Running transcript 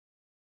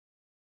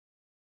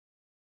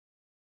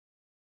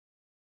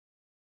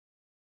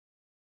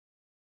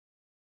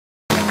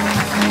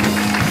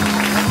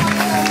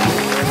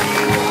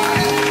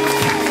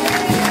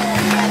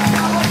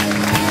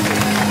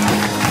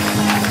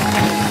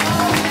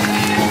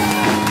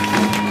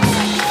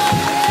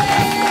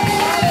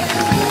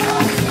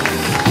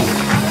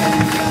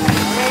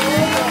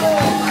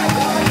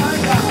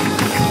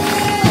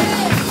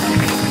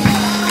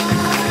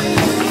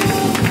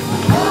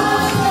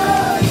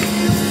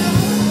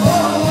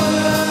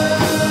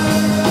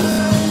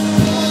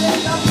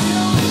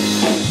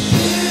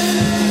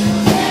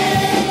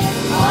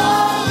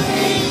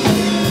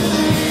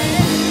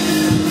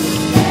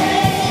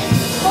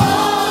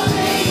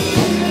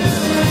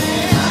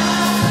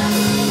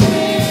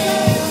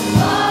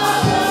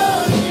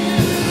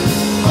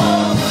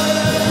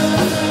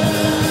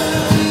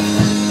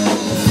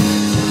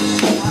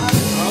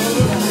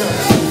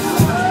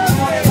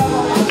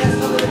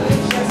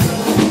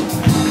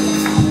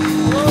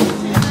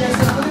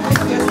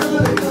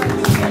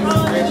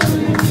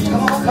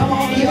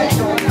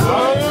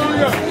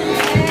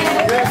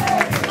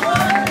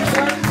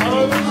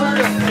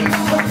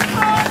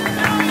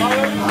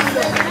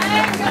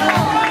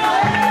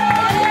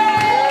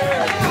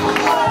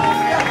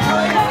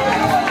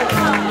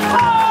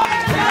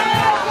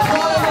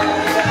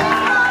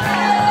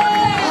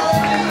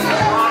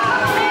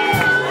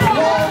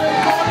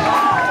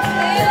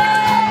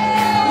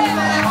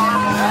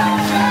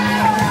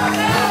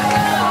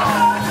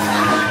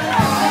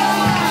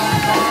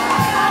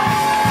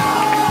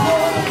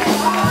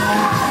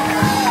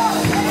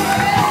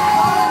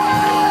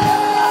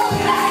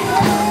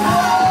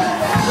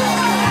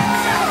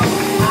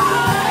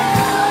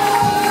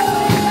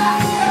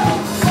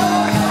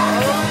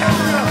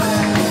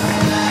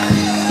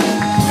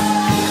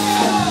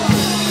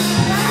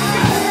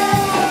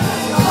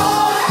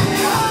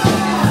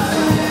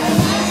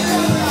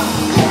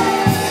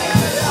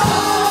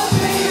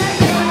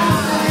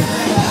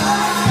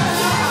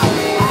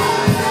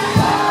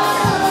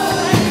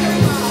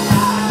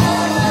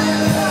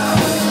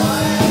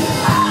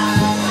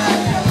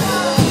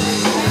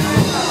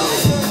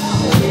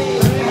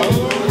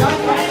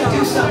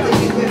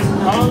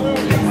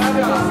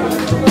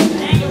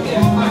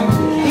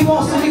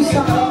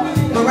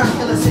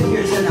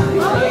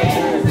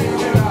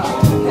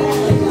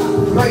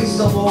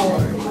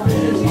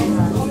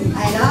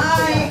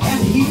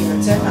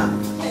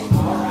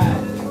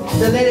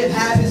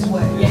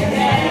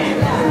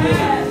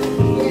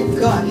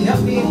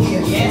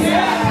here.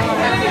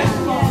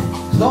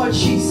 Lord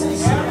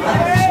Jesus.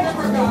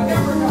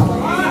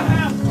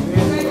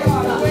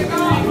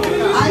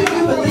 I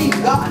do believe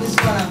God is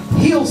going to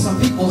heal some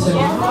people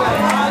tonight.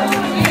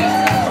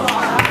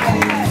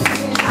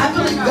 I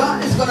believe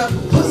God is going to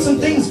put some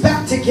things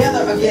back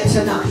together again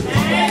tonight.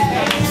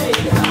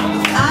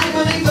 I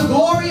believe the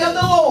glory of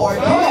the Lord,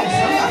 come on,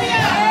 somebody,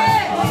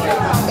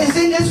 is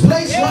in this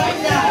place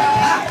right now.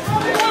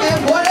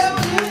 And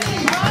whatever you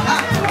need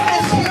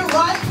is here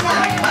right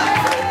now.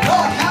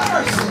 Lord, have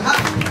mercy.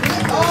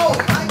 Oh,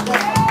 my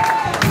God.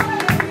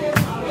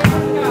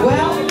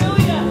 Well,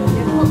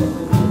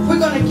 we're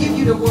going to give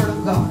you the word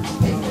of God.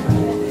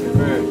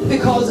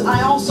 Because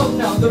I also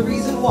know the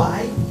reason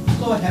why.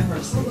 Lord, have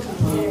mercy.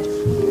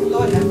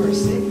 Lord, have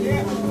mercy.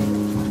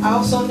 I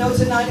also know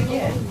tonight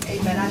again,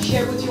 amen, I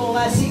shared with you on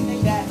last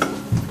evening that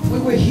we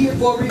were here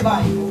for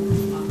revival.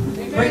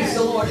 Praise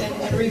the Lord.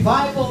 And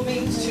revival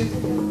means to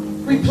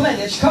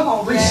replenish. Come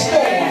on,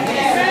 restore,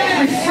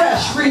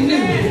 refresh,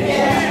 renew,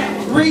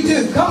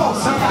 redo. Come on,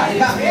 somebody.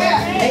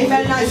 Amen.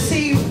 And I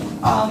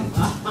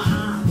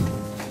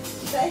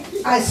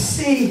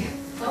see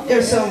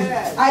there's some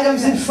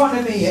items in front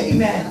of me.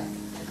 Amen.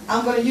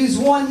 I'm going to use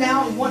one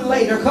now and one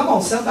later. Come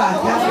on, somebody.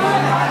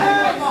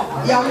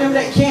 Y'all remember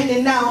that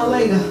candy now and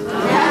later?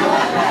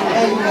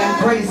 Amen.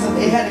 Praise Him.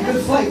 It had a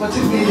good flavor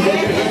too.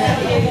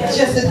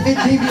 Just a bit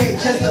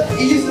deviate.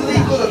 It used to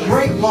leave little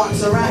grape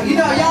marks around. You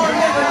know, y'all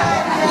remember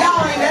that?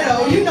 Y'all ain't that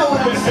old. You know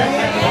what I'm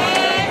saying.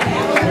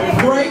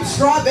 Grape,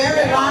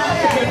 strawberry, lime.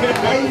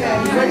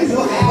 Amen. Praise the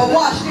Lord. But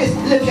watch this.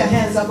 Lift your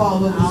hands up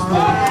all over this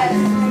place.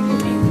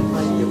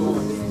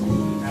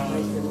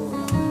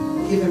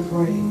 Give Him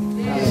praise.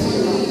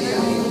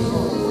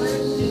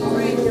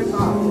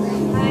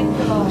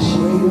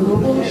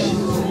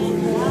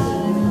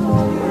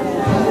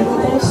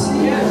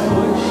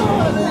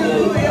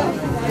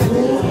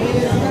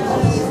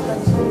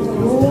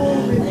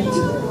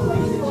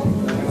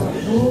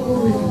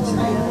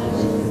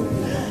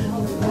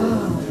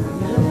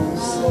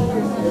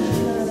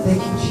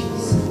 Thank you,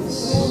 Jesus.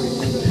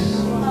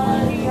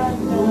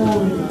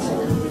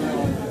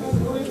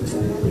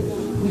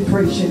 We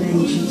praise your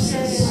name, Jesus.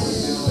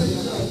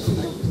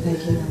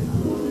 Thank you.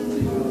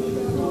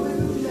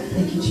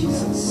 Thank you,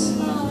 Jesus.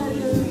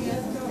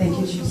 Thank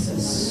you,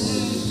 Jesus.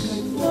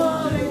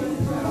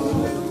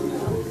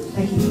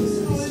 Thank you,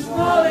 Jesus.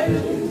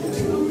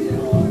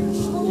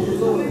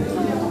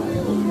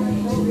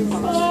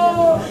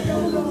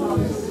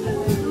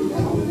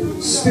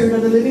 Spirit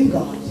of the living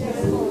God,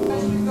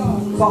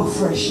 fall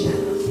fresh now.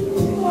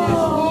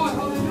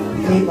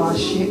 Thank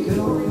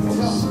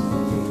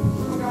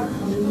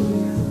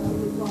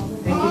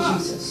you,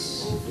 Jesus.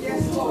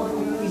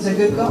 He's a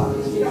good God.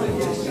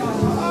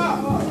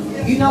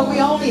 You know, we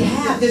only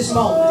have this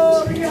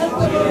moment.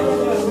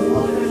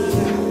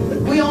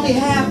 We only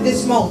have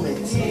this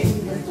moment.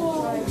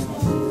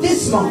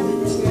 This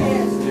moment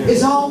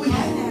is all we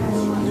have.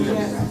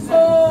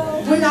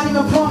 We're not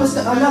even promised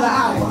another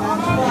hour.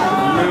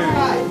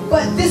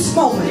 But this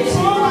moment,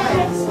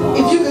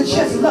 if you could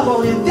just love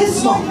on Him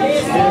this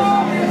moment.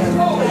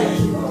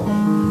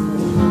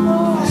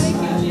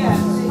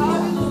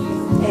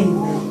 Amen.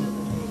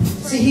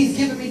 See, He's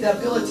given me the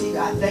ability.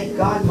 I thank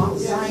God, Mount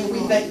Zion. We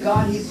thank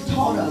God He's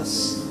taught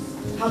us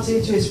how to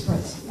enter His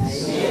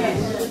presence.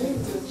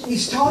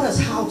 He's taught us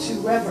how to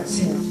reverence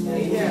Him.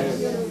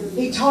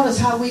 He taught us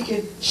how we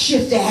can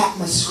shift the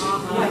atmosphere.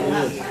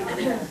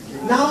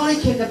 Not only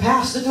can the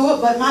pastor do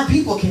it, but my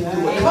people can do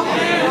it. Come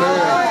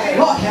on.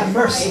 Lord have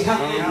mercy.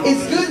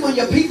 It's good when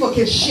your people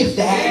can shift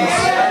the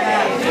atmosphere.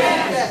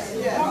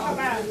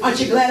 Aren't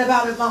you glad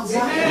about it, Mount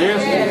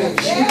Zion?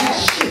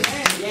 Shift.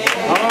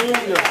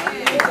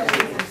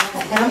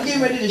 And I'm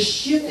getting ready to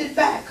shift it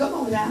back. Come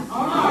on now.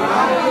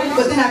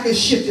 But then I can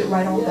shift it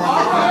right on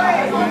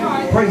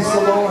back. Praise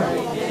the Lord.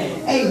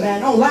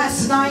 Amen. On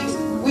last night,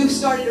 we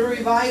started a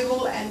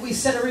revival, and we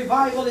said a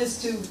revival is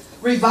to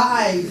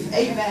revive.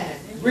 Amen.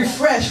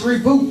 Refresh,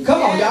 reboot.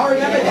 Come on, y'all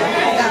remember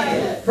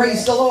that?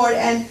 Praise the Lord.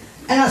 And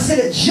I said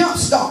it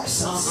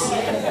jumpstarts us.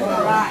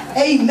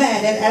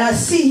 Amen. And I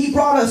see he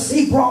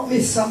brought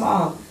me some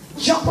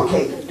jumper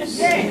cables.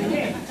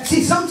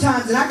 See,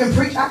 sometimes, and I can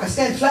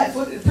stand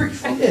flat-footed and preach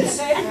from this.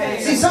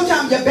 See,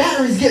 sometimes your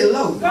batteries get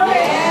low.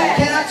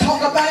 Can I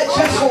talk about it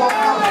just for a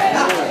moment?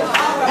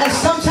 And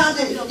sometimes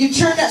you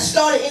turn that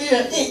starter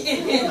in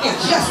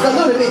just a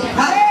little bit.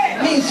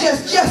 Means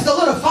just a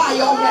little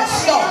fire on that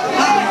starter.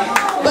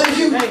 But if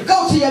you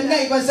go to your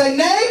neighbor and say,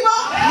 neighbor,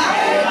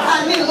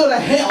 I need a little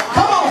help.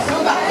 Come on,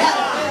 somebody.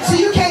 See,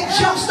 you can't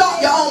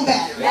jumpstart your own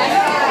battery.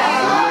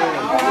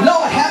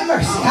 Lord have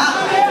mercy.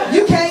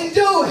 You can't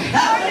do it.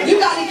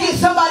 You got to get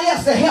somebody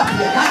else to help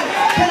you.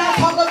 Can I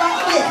talk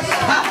about this?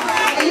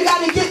 And you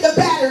got to get the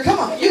battery. Come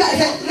on. You got to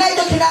say,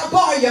 neighbor, can I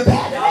borrow your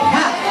battery?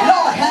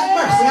 Lord have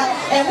mercy.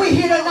 And we're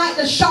here tonight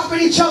to sharpen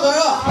each other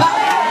up. We're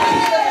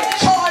here to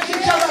charge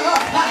each other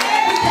up.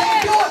 We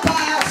can't do it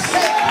by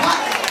ourselves.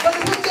 But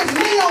if we just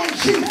lean on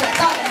Jesus,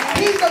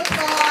 He's the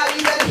God.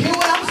 You better hear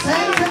what I'm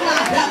saying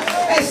tonight.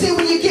 And see,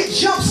 when you get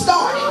jump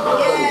started,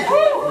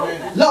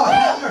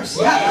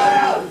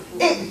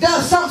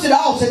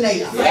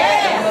 alternator.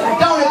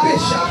 Don't it,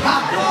 Bishop?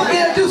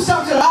 It'll do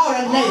something to the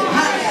alternator.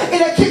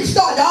 It'll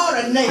kickstart the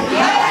alternator.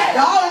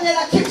 The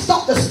alternator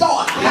kickstart the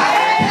starter. Can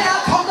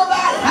I talk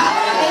about it?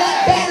 And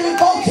that battery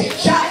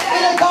voltage,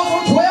 it'll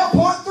go from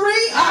 12.3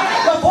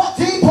 to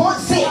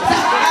 14.6.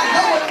 I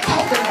know what I'm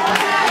talking about.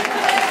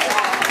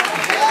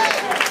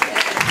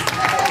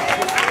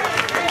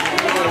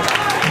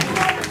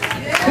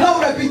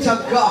 Glory be to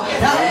God.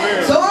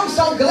 So I'm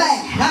so glad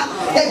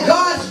that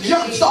God's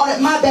jump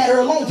started my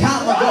battery a long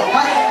time ago.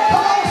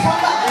 Come on,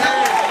 somebody.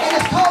 And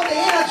it's called the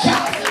inner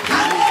child.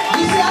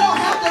 You see, I don't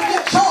have to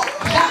get charged.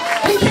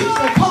 He keeps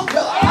me pumped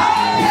up.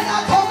 Can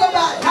I talk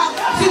about it?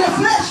 See, the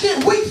flesh get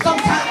weak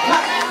sometimes,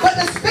 but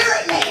the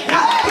spirit man,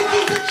 he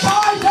keeps it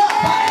charged up.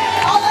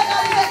 All I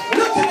got is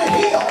look to the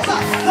hills.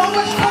 So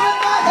much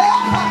coming my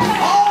help.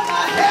 All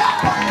my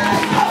help.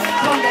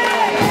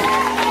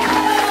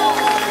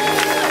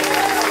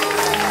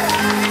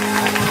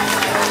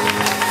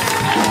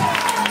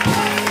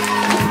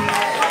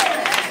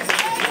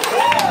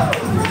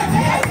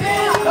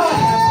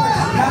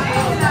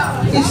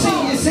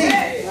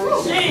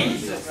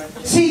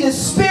 See, the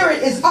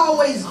spirit is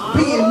always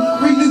being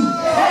renewed.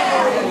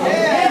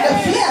 The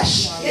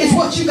flesh is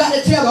what you got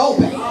to tell to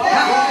obey.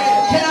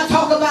 Can I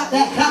talk about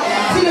that?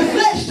 See, the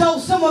flesh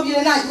told some of you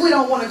tonight, we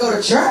don't want to go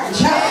to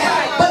church.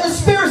 But the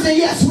spirit said,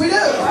 yes, we do.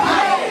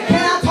 Can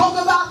I talk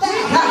about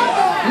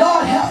that?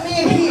 Lord, help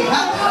me in here.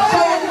 So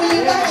when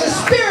you got your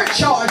spirit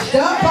charged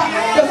up,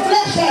 the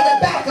flesh had to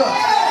back up.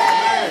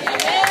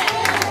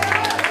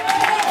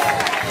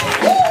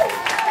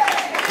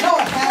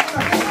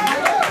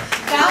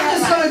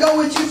 Go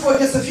with you for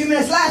just a few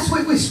minutes. Last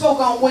week we spoke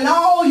on when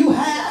all you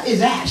have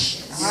is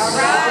ashes. All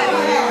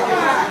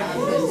right.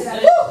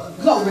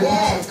 Woo. Glory to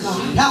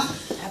God. Now,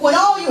 when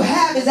all you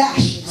have is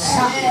ashes,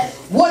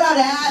 what are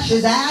the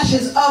ashes? The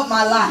ashes of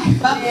my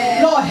life.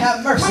 Lord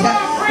have mercy.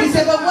 He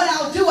said, but what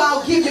I'll do,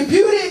 I'll give you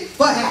beauty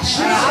for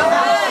ashes.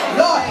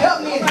 Lord,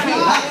 help me in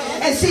here.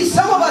 And see,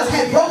 some of us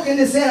had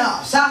brokenness in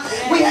us.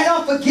 We had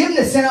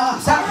unforgiveness in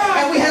us.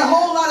 And we had a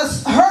whole lot of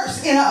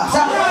hurts in us.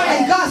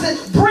 And God said,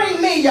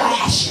 bring me your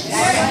ashes.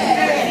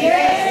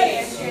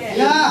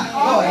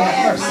 Lord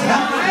have mercy.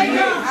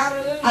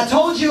 I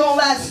told you on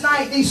last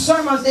night, these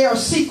sermons, they are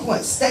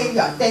sequenced.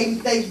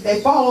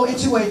 They follow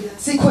into a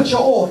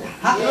sequential order.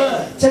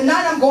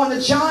 Tonight I'm going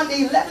to John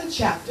the 11th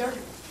chapter.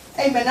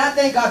 Amen. I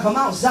thank God for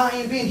Mount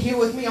Zion being here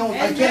with me again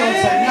on tonight.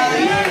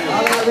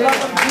 I love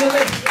them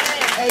dearly.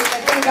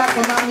 Amen. Thank God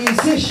for my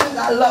musicians.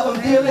 I love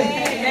them dearly.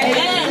 Amen.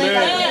 Thank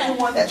God for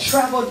everyone that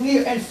traveled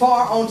near and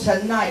far on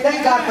tonight.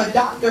 Thank God for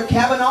Dr.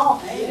 Kavanaugh.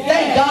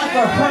 Thank God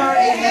for her.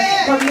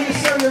 Amen. For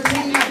ministerial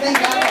team. I thank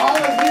God for all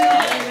of you.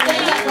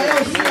 Thank God for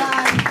LCI.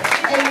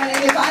 Amen.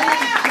 And if I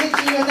didn't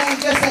mention your name,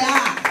 just say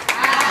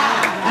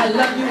I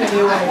love you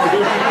anyway.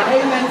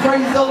 Amen.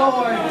 Praise the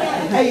Lord.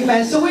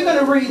 Amen. So we're going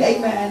to read,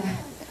 amen,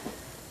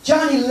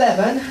 John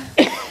 11.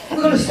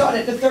 We're going to start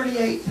at the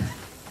 38th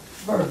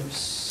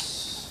verse.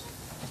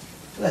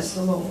 Bless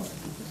the Lord.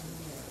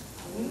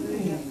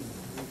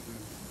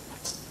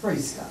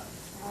 Praise God.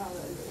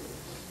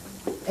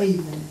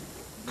 Amen.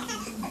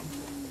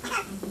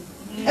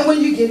 And when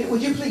you get it,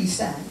 would you please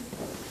stand?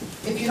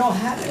 If you don't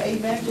have it,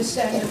 amen, just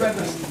stand in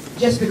reverence.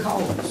 Just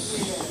because.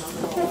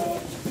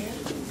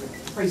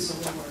 Praise the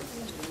Lord.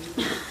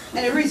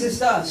 And it reads as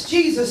thus.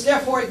 Jesus,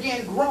 therefore,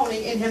 again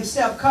groaning in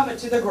himself, cometh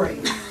to the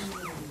grave.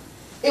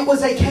 It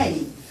was a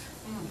cave,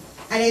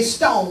 and a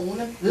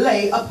stone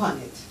lay upon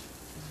it.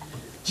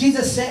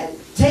 Jesus said,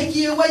 take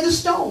ye away the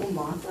stone,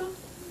 Martha.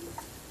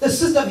 The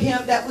sister of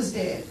him that was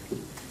dead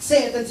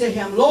saith unto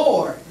him,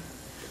 Lord,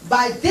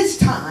 by this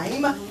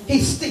time he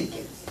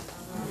stinketh,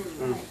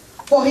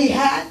 for he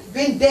had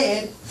been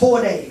dead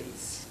 4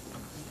 days.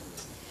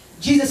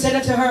 Jesus said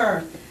unto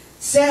her,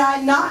 said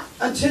I not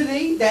unto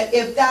thee that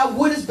if thou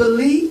wouldest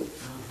believe,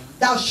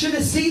 thou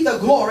shouldest see the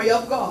glory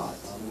of God?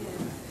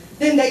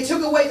 Then they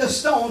took away the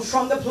stone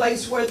from the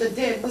place where the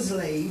dead was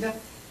laid.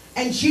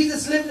 And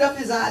Jesus lifted up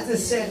his eyes and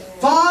said,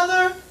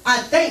 Father,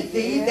 I thank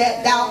thee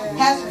that thou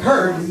hast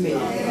heard me.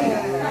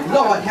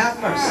 Lord, have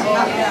mercy.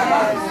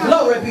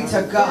 Glory be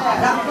to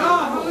God.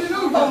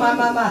 Oh,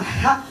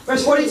 my.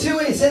 Verse 42,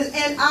 and it says,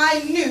 and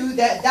I knew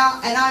that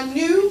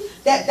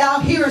thou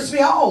hearest me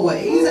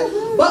always,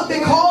 but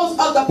because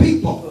of the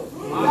people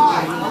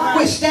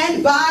which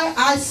stand by,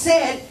 I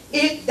said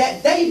it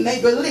that they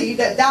may believe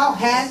that thou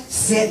hast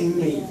sent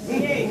me.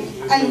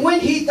 And when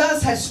he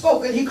thus had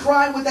spoken, he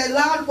cried with a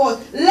loud voice,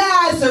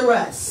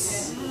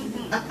 Lazarus,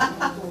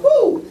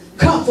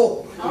 come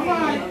forth.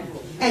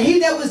 And he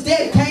that was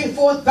dead came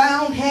forth,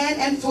 bound hand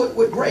and foot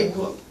with grave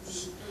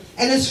clothes,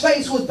 and his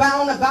face was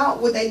bound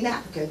about with a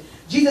napkin.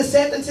 Jesus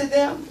said unto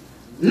them,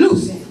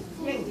 loose him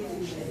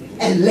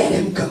and let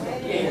him go.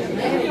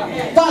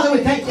 Father, we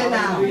thank you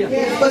now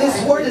for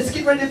this word that's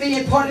getting ready to be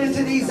imparted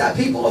into these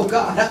people, oh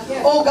God.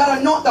 Oh God,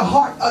 anoint the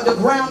heart of the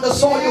ground, the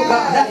soil,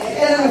 God.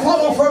 That it will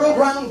fall on fertile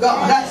ground,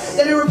 God.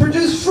 That it will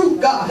produce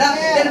fruit, God.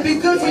 That it will be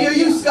good for your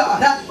use,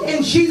 God.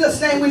 In Jesus'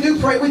 name we do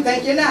pray. We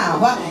thank you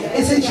now.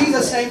 It's in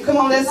Jesus' name. Come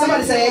on, let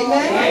somebody say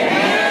amen.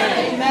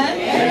 Amen.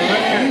 Amen.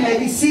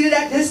 seated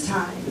at this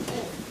time.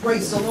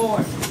 Praise the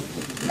Lord.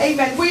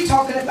 Amen. We're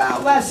talking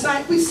about last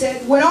night. We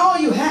said when all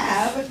you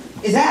have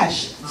is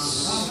ashes.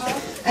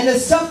 And the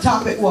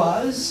subtopic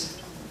was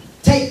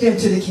take them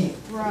to the king.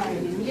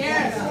 Right.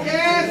 Yes,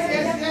 yes,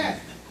 yes, yes.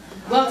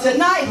 Well,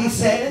 tonight he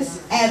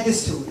says, add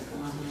this to it.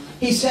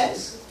 He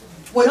says,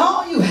 when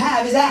all you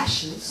have is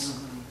ashes,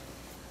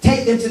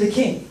 take them to the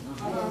king.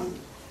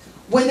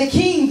 When the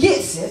king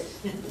gets it,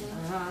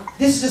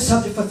 this is the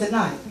subject for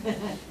tonight.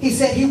 He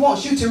said he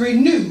wants you to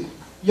renew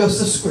your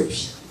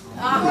subscription.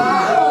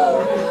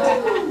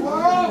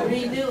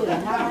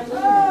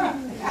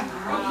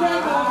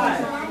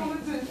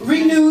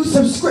 Renew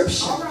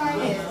subscription.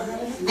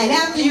 And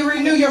after you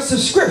renew your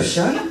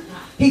subscription,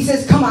 he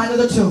says, come out of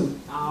the tomb.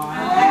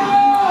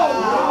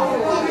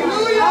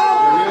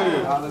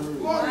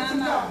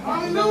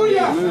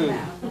 Hallelujah.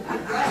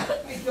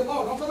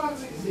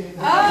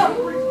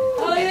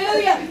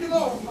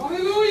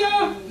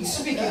 Hallelujah. He's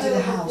speaking to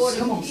the house.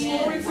 Come on.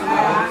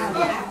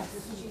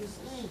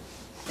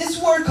 This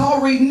word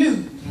called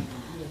renewed,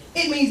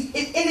 it means,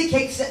 it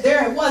indicates that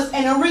there was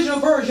an original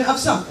version of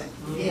something.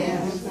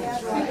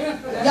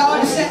 Y'all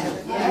understand?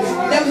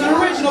 There was an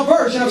original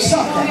version of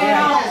something.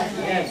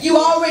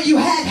 You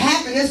had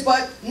happiness,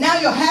 but now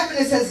your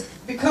happiness has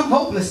become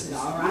hopelessness.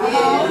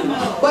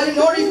 But in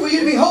order for you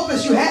to be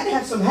hopeless, you had to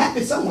have some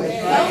happiness somewhere.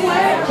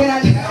 Can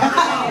I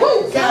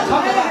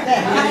talk about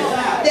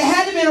that? There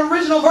had to be an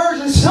original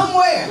version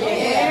somewhere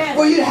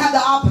for you to have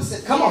the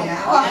opposite. Come on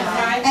now.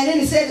 And then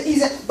he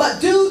said, but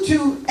due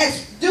to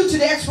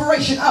the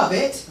expiration of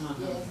it,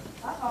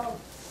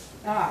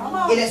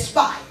 it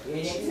expired.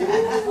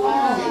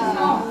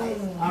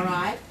 All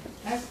right.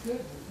 That's good.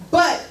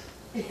 But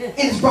it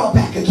is brought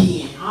back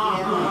again.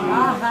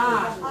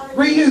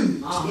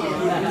 Renewed.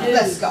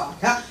 Let's go.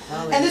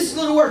 And this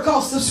little word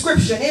called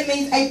subscription, it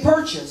means a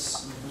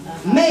purchase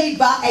made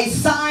by a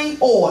signed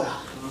order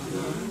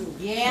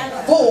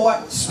for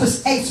a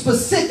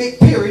specific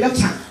period of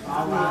time.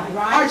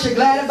 Aren't you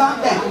glad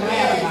about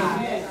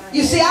that?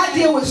 You see, I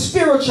deal with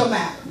spiritual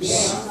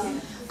matters.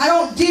 I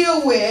don't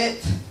deal with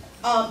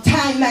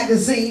Time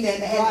Magazine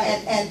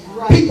and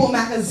People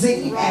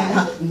Magazine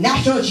and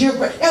National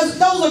Geographic. Those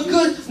are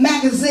good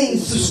magazine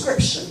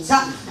subscriptions.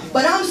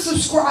 But I'm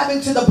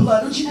subscribing to the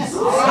blood of Jesus.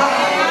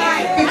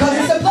 Because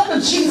it's the blood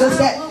of Jesus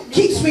that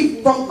keeps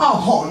me from all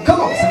harm.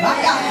 Come on,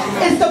 somebody.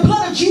 It's the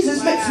blood of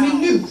Jesus makes me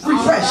new,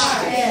 refreshed,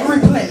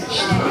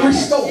 replenished,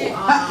 restored.